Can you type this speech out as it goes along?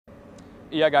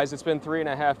Yeah, guys, it's been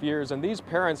 3.5 years, and these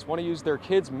parents want to use their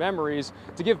kids' memories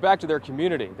to give back to their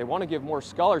community. They want to give more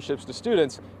scholarships to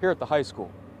students here at the high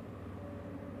school.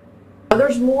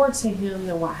 There's more to him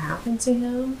than what happened to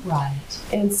him. Right.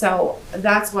 And so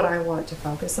that's what I want to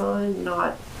focus on,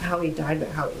 not how he died, but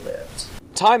how he lived.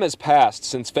 Time has passed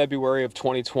since February of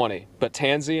 2020, but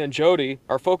Tansy and Jody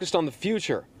are focused on the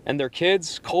future, and their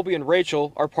kids, Colby and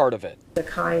Rachel, are part of it. A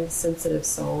kind, sensitive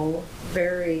soul,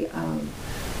 very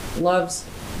loves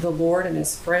the Lord and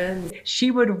his friends. She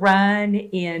would run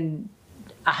in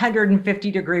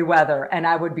 150-degree weather, and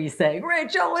I would be saying,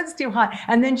 Rachel, it's too hot.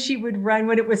 And then she would run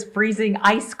when it was freezing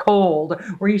ice cold,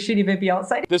 where you shouldn't even be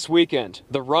outside. This weekend,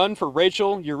 the Run for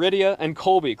Rachel, Eurydia, and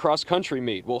Colby cross-country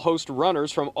meet will host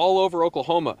runners from all over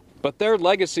Oklahoma. But their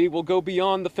legacy will go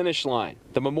beyond the finish line.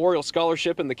 The memorial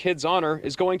scholarship in the kids' honor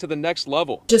is going to the next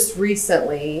level. Just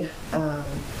recently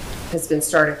has been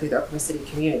started through the Oklahoma City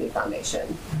Community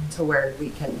Foundation, to where we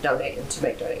can donate and to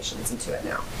make donations into it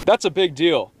now. That's a big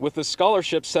deal. With the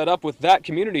scholarship set up with that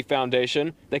community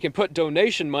foundation, they can put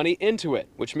donation money into it,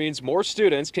 which means more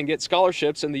students can get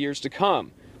scholarships in the years to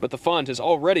come. But the fund has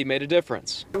already made a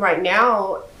difference. Right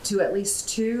now, to at least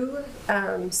 2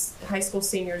 high school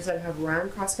seniors that have run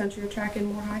cross-country or track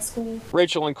in Moore High School.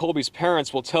 Rachel and Colby's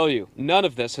parents will tell you none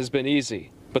of this has been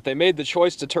easy, but they made the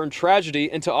choice to turn tragedy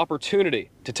into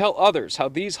opportunity, to tell others how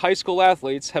these high school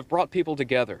athletes have brought people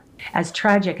together. As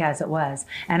tragic as it was,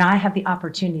 and I have the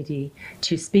opportunity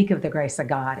to speak of the grace of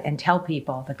God and tell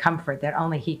people the comfort that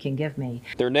only He can give me.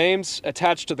 Their names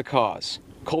attached to the cause: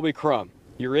 Colby Crum,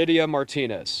 Eurydia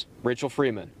Martinez, Rachel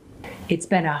Freeman. It's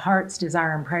been a heart's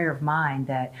desire and prayer of mine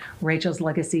that Rachel's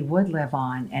legacy would live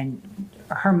on, and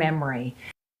her memory.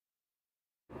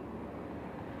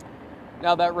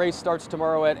 Now that race starts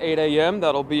tomorrow at 8 a.m.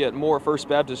 That'll be at Moore First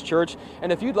Baptist Church.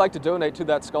 And if you'd like to donate to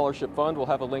that scholarship fund, we'll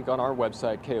have a link on our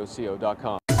website,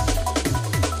 koco.com.